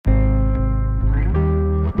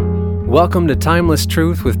Welcome to Timeless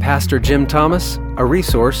Truth with Pastor Jim Thomas, a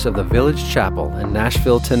resource of the Village Chapel in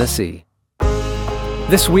Nashville, Tennessee.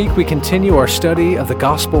 This week we continue our study of the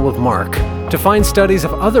Gospel of Mark. To find studies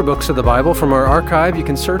of other books of the Bible from our archive, you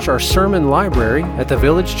can search our sermon library at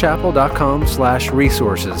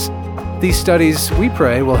thevillagechapel.com/resources. These studies, we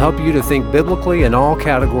pray, will help you to think biblically in all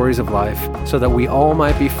categories of life so that we all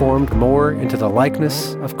might be formed more into the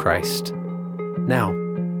likeness of Christ. Now,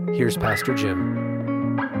 here's Pastor Jim.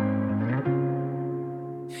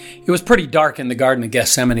 It was pretty dark in the Garden of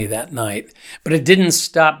Gethsemane that night, but it didn't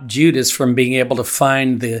stop Judas from being able to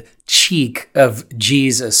find the cheek of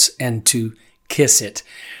Jesus and to kiss it,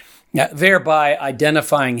 thereby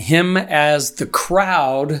identifying him as the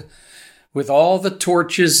crowd with all the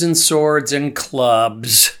torches and swords and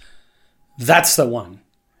clubs. That's the one.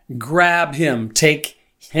 Grab him, take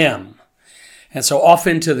him. And so off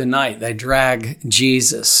into the night, they drag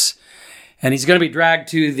Jesus. And he's going to be dragged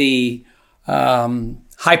to the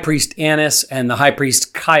high priest Annas and the high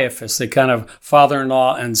priest Caiaphas, the kind of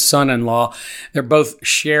father-in-law and son-in-law. They're both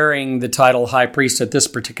sharing the title high priest at this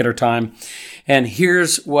particular time. And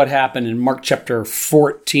here's what happened in Mark chapter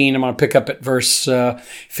 14. I'm going to pick up at verse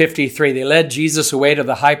 53. They led Jesus away to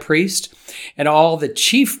the high priest, and all the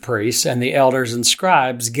chief priests and the elders and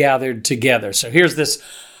scribes gathered together. So here's this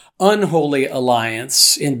unholy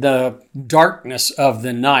alliance in the darkness of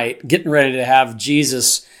the night, getting ready to have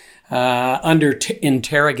Jesus under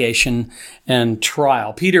interrogation and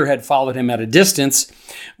trial. Peter had followed him at a distance,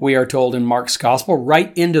 we are told in Mark's gospel,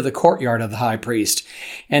 right into the courtyard of the high priest.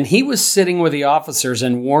 And he was sitting with the officers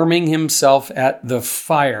and warming himself at the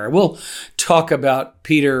fire. We'll talk about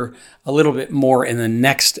Peter a little bit more in the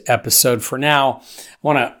next episode. For now, I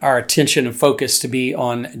want our attention and focus to be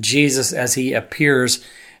on Jesus as he appears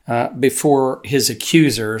before his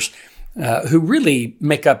accusers, who really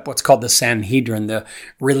make up what's called the Sanhedrin, the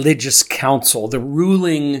religious council, the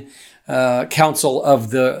ruling council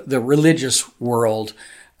of the religious world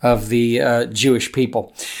of the Jewish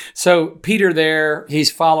people. So Peter there,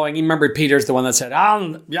 he's following. You remember Peter's the one that said,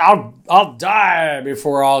 I'll die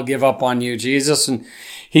before I'll give up on you, Jesus. And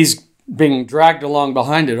he's being dragged along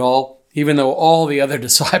behind it all, even though all the other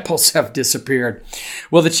disciples have disappeared.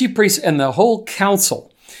 Well, the chief priests and the whole council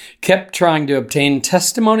kept trying to obtain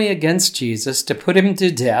testimony against Jesus to put him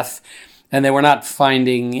to death, and they were not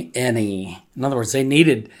finding any. In other words, they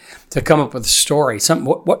needed to come up with a story.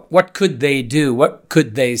 What could they do? What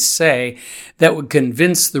could they say that would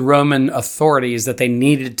convince the Roman authorities that they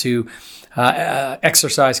needed to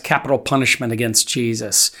exercise capital punishment against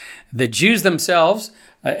Jesus? The Jews themselves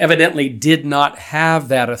evidently did not have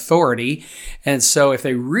that authority. And so if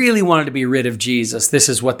they really wanted to be rid of Jesus, this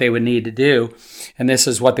is what they would need to do. And this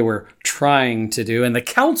is what they were trying to do. And the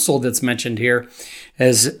council that's mentioned here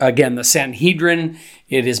is, again, the Sanhedrin.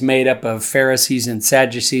 It is made up of Pharisees and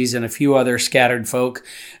Sadducees and a few other scattered folk,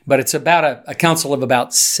 but it's about a council of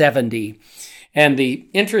about 70. And the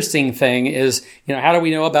interesting thing is, how do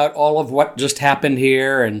we know about all of what just happened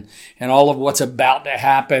here and all of what's about to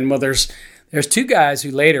happen? Well, there's two guys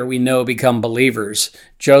who later we know become believers,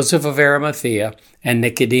 Joseph of Arimathea and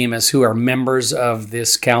Nicodemus, who are members of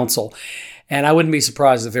this council. And I wouldn't be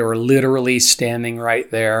surprised if they were literally standing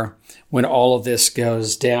right there when all of this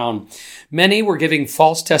goes down. Many were giving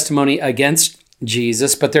false testimony against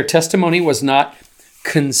Jesus, but their testimony was not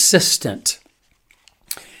consistent.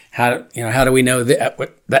 How do we know that?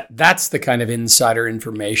 That's the kind of insider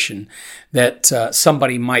information that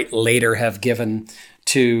somebody might later have given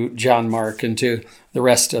to John Mark and to the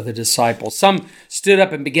rest of the disciples. Some stood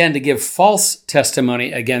up and began to give false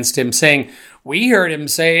testimony against him, saying, "We heard him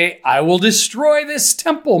say, 'I will destroy this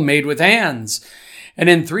temple made with hands, and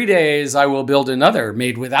in 3 days I will build another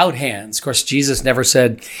made without hands.'" Of course, Jesus never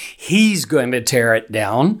said he's going to tear it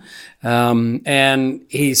down. And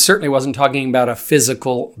he certainly wasn't talking about a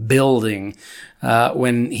physical building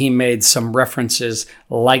when he made some references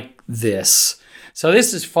like this. So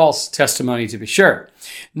this is false testimony, to be sure.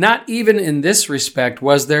 Not even in this respect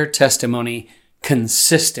was their testimony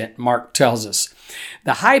consistent, Mark tells us.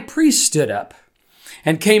 The high priest stood up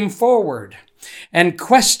and came forward and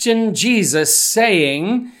questioned Jesus,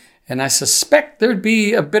 saying, and I suspect there'd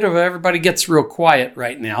be a bit of everybody gets real quiet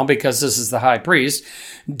right now because this is the high priest,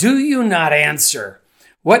 "Do you not answer?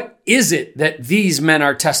 What is it that these men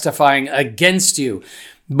are testifying against you?"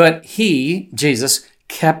 But he, Jesus,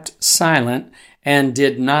 kept silent and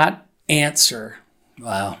did not answer.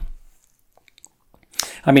 Wow.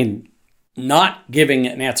 I mean, not giving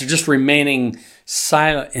an answer, just remaining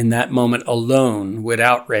silent in that moment alone would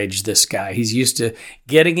outrage this guy. He's used to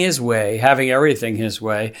getting his way, having everything his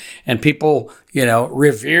way, and people,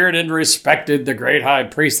 revered and respected the great high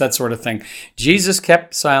priest, that sort of thing. Jesus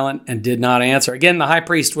kept silent and did not answer. Again, the high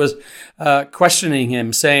priest was questioning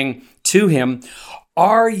him, saying to him,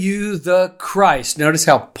 "Are you the Christ?" Notice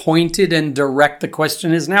how pointed and direct the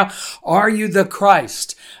question is now. "Are you the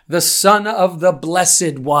Christ, the Son of the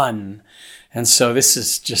Blessed One?" And so this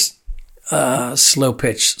is just a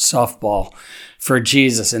slow-pitch softball for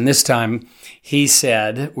Jesus. And this time he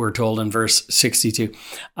said, we're told in verse 62,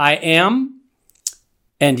 "I am,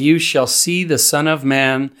 and you shall see the Son of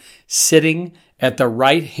Man sitting at the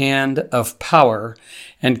right hand of power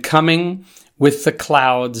and coming with the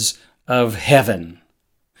clouds of heaven."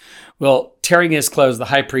 Well, tearing his clothes, the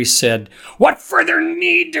high priest said, "What further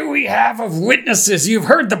need do we have of witnesses? You've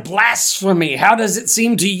heard the blasphemy. How does it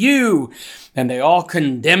seem to you?" And they all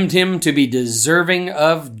condemned him to be deserving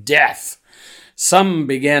of death. Some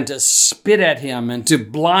began to spit at him and to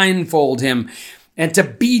blindfold him and to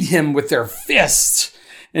beat him with their fists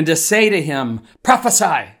and to say to him,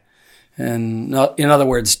 "Prophesy." And in other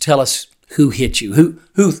words, tell us who hit you,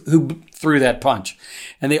 who threw that punch.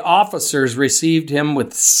 And the officers received him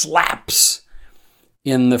with slaps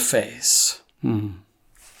in the face.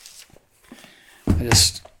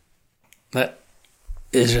 That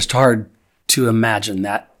is just hard to imagine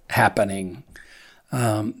that happening.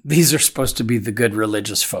 These are supposed to be the good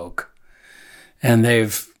religious folk, and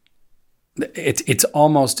it's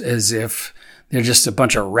almost as if they're just a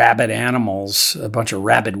bunch of rabid animals, a bunch of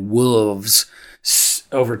rabid wolves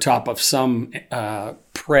over top of some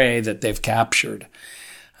prey that they've captured,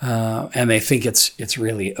 and they think it's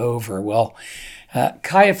really over. Well,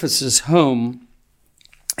 Caiaphas's home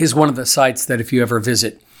is one of the sites that if you ever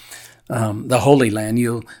visit the Holy Land,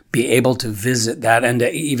 you'll be able to visit that and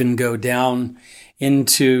to even go down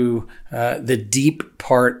into the deep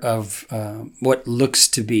part of what looks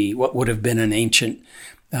to be what would have been an ancient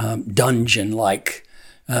dungeon-like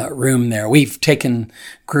room there. We've taken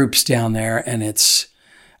groups down there, and it's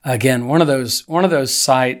again one of those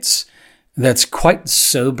sites that's quite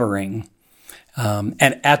sobering.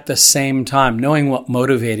 And at the same time, knowing what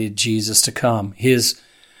motivated Jesus to come, his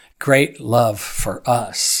great love for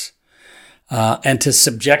us. And to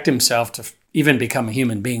subject himself to even become a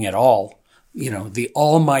human being at all, the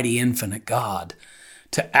almighty infinite God,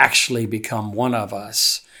 to actually become one of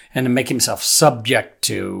us and to make himself subject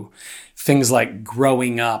to things like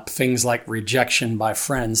growing up, things like rejection by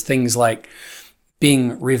friends, things like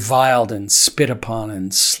being reviled and spit upon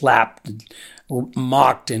and slapped, and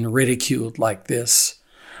mocked and ridiculed like this,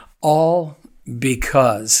 all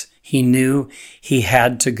because he knew he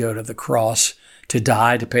had to go to the cross to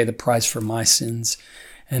die, to pay the price for my sins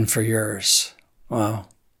and for yours. Wow.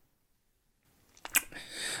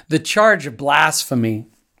 The charge of blasphemy,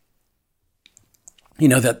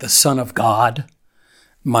 that the Son of God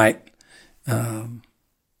might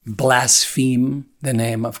blaspheme the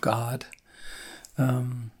name of God.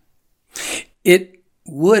 It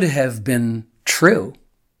would have been true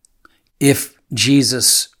if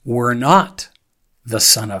Jesus were not the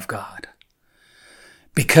Son of God.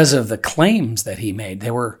 Because of the claims that he made,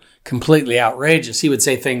 they were completely outrageous. He would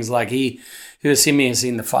say things like, "He who has seen me has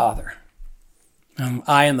seen the Father.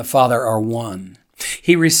 I and the Father are one."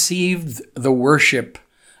 He received the worship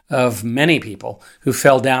of many people who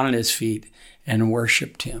fell down at his feet and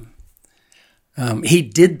worshiped him. He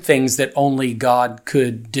did things that only God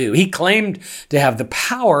could do. He claimed to have the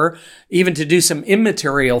power even to do some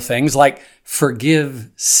immaterial things like forgive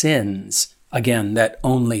sins, again, that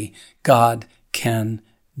only God can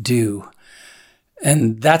do.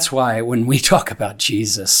 And that's why when we talk about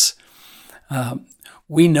Jesus,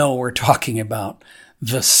 we know we're talking about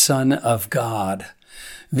the Son of God,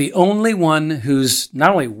 the only one who's not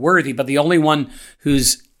only worthy, but the only one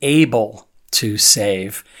who's able to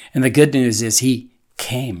save. And the good news is he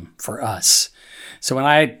came for us. So when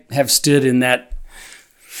I have stood in that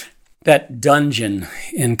dungeon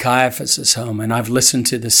in Caiaphas's home, and I've listened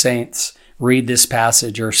to the saints read this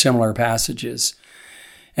passage or similar passages,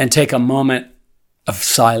 and take a moment of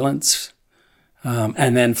silence,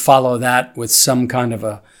 and then follow that with some kind of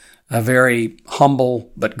a very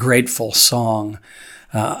humble but grateful song,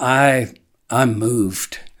 I'm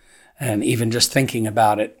moved. And even just thinking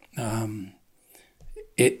about it,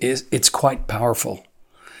 it's quite powerful.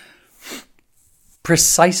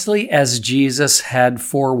 Precisely as Jesus had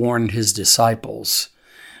forewarned his disciples,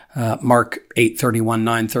 Mark 8:31,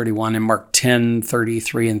 9:31, and Mark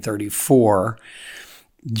 10:33 and 34,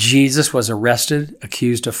 Jesus was arrested,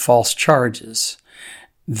 accused of false charges.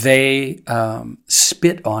 they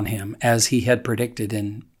spit on him as he had predicted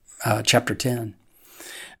in chapter 10.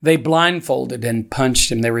 They blindfolded and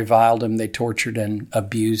punched him. They reviled him. They tortured and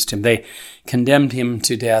abused him. They condemned him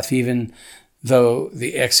to death, even though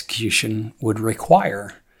the execution would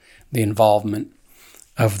require the involvement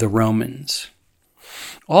of the Romans.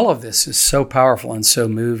 All of this is so powerful and so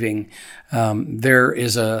moving. There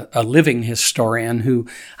is a living historian who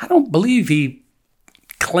I don't believe he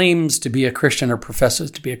claims to be a Christian or professes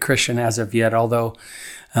to be a Christian as of yet, although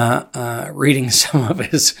reading some of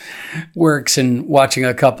his works and watching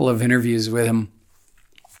a couple of interviews with him,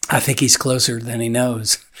 I think he's closer than he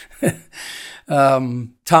knows.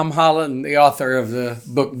 Tom Holland, the author of the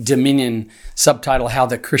book Dominion, subtitle How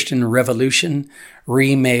the Christian Revolution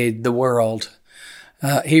Remade the World,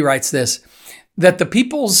 he writes this, that the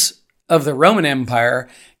peoples of the Roman Empire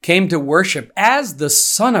came to worship as the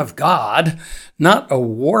Son of God, not a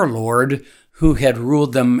warlord who had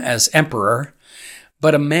ruled them as emperor,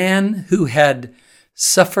 but a man who had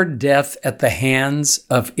suffered death at the hands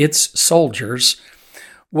of its soldiers,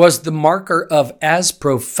 was the marker of as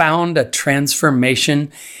profound a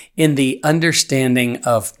transformation in the understanding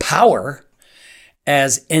of power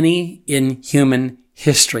as any in human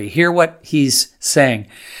history. Hear what he's saying.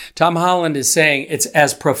 Tom Holland is saying it's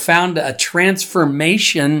as profound a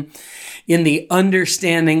transformation in the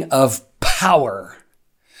understanding of power.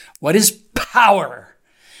 What is power?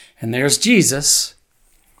 And there's Jesus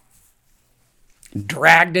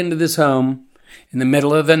dragged into this home in the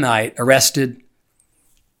middle of the night, arrested,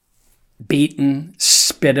 beaten,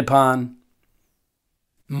 spit upon,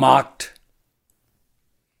 mocked,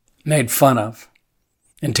 made fun of,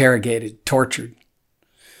 interrogated, tortured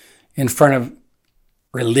in front of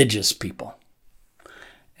religious people.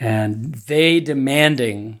 And they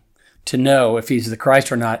demanding to know if he's the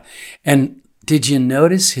Christ or not. And did you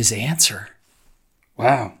notice his answer?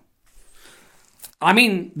 Wow. I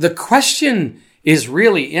mean, the question is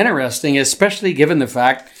really interesting, especially given the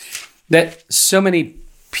fact that so many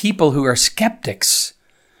people who are skeptics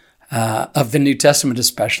of the New Testament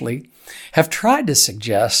especially have tried to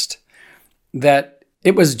suggest that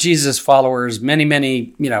it was Jesus' followers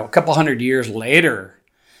many, a couple hundred years later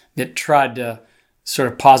that tried to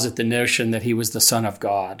sort of posit the notion that he was the Son of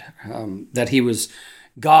God, that he was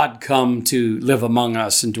God come to live among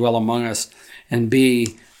us and dwell among us and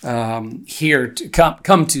be here to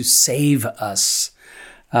come to save us.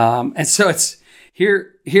 And so it's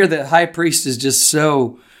here the high priest is just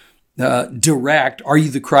so direct. Are you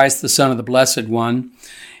the Christ, the Son of the Blessed One?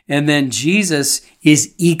 And then Jesus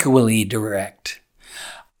is equally direct.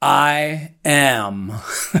 I am.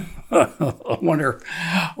 I wonder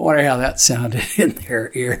how that sounded in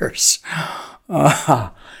their ears.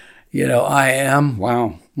 I am.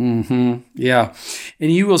 Wow. Yeah.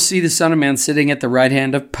 And you will see the Son of Man sitting at the right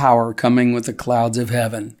hand of power, coming with the clouds of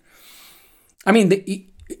heaven. I mean,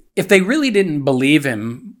 if they really didn't believe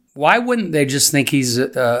him, why wouldn't they just think he's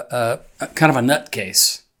a kind of a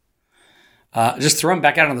nutcase? Just throw him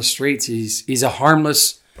back out on the streets. He's a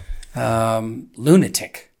harmless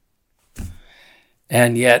lunatic.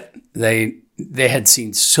 And yet they had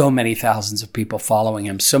seen so many thousands of people following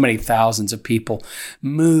him, so many thousands of people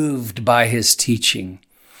moved by his teaching,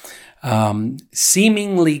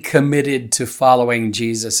 seemingly committed to following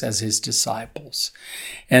Jesus as his disciples.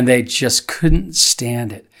 And they just couldn't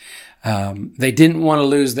stand it. They didn't want to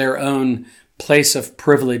lose their own place of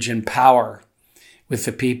privilege and power with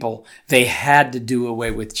the people. They had to do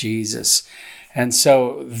away with Jesus. And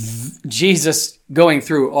so Jesus going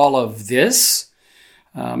through all of this,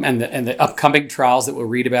 and the upcoming trials that we'll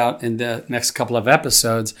read about in the next couple of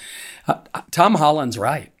episodes, Tom Holland's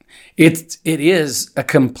right. It is a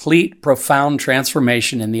complete, profound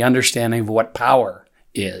transformation in the understanding of what power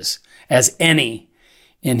is, as any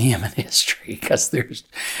in human history, because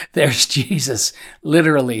there's Jesus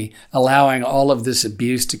literally allowing all of this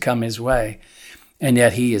abuse to come his way, and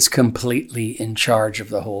yet he is completely in charge of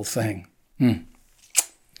the whole thing.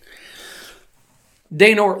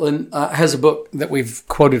 Dane Ortlund has a book that we've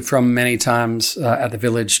quoted from many times at the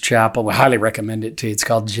Village Chapel. We highly recommend it to you. It's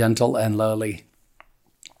called Gentle and Lowly.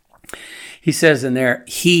 He says in there,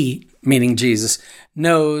 he, meaning Jesus,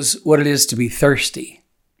 knows what it is to be thirsty,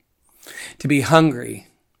 to be hungry,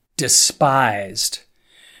 despised,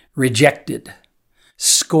 rejected,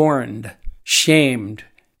 scorned, shamed,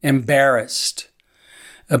 embarrassed,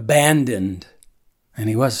 abandoned. And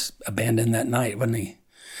he was abandoned that night, wasn't he?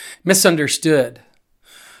 Misunderstood,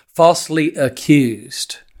 falsely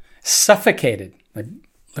accused, suffocated. They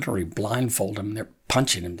literally blindfold him. They're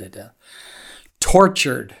punching him to death.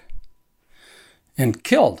 Tortured and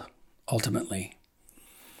killed, ultimately.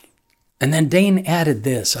 And then Dane added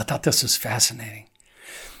this. I thought this was fascinating.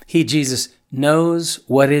 Jesus, knows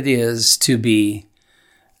what it is to be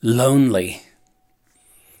lonely.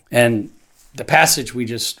 And the passage we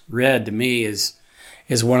just read to me is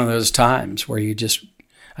one of those times where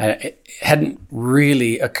it hadn't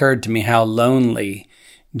really occurred to me how lonely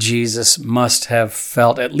Jesus must have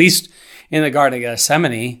felt, at least in the Garden of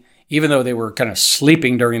Gethsemane. Even though they were kind of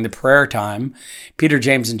sleeping during the prayer time, Peter,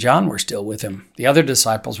 James, and John were still with him. The other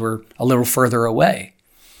disciples were a little further away.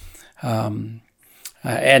 And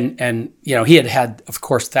he had, of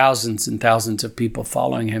course, thousands and thousands of people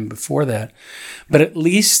following him before that. But at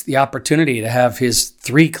least the opportunity to have his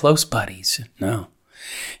 3 close buddies. No.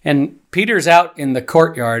 And Peter's out in the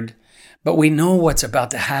courtyard, but we know what's about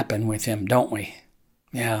to happen with him, don't we?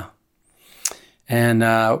 Yeah. And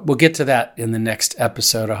we'll get to that in the next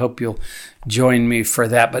episode. I hope you'll join me for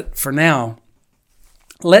that. But for now,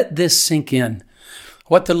 let this sink in.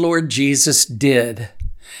 What the Lord Jesus did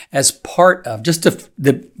as part of, just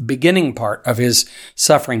the beginning part of his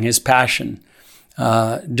suffering, his passion,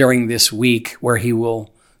 during this week, where he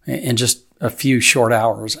will, in just a few short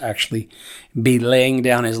hours, actually, be laying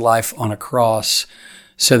down his life on a cross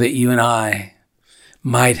so that you and I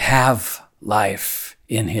might have life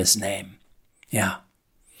in his name. Yeah.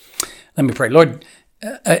 Let me pray. Lord,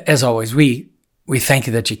 as always, we thank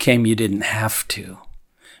you that you came. You didn't have to,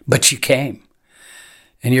 but you came.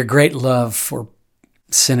 And your great love for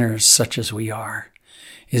sinners such as we are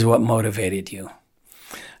is what motivated you.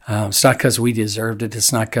 It's not because we deserved it.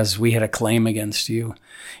 It's not because we had a claim against you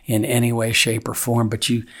in any way, shape, or form, but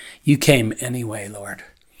you came anyway, Lord.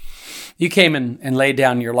 You came and laid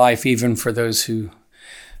down your life even for those who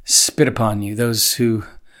spit upon you, those who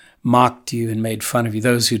mocked you and made fun of you,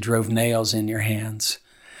 those who drove nails in your hands.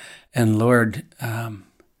 And Lord,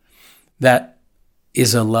 that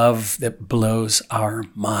is a love that blows our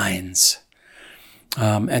minds.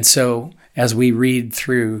 And so as we read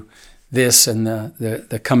through this and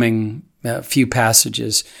the coming few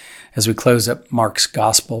passages, as we close up Mark's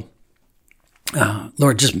gospel,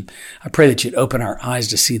 Lord, I pray that you'd open our eyes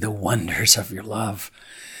to see the wonders of your love,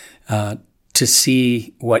 to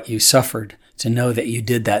see what you suffered, to know that you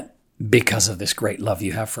did that because of this great love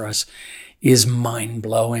you have for us, is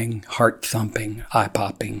mind-blowing, heart-thumping,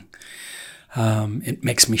 eye-popping. It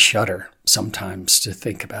makes me shudder sometimes to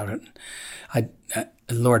think about it.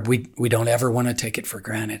 Lord, we don't ever want to take it for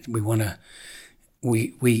granted. We want to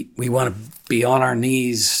be on our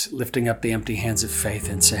knees, lifting up the empty hands of faith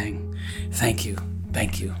and saying, thank you,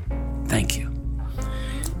 thank you, thank you.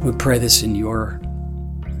 We pray this in your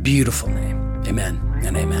beautiful name. Amen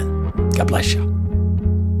and amen. God bless you.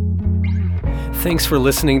 Thanks for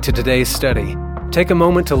listening to today's study. Take a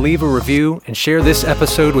moment to leave a review and share this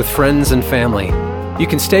episode with friends and family. You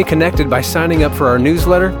can stay connected by signing up for our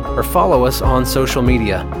newsletter or follow us on social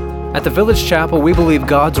media. At the Village Chapel, we believe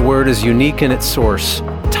God's Word is unique in its source,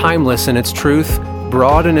 timeless in its truth,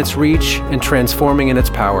 broad in its reach, and transforming in its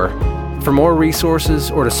power. For more resources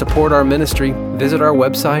or to support our ministry, visit our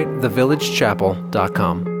website,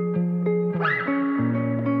 thevillagechapel.com.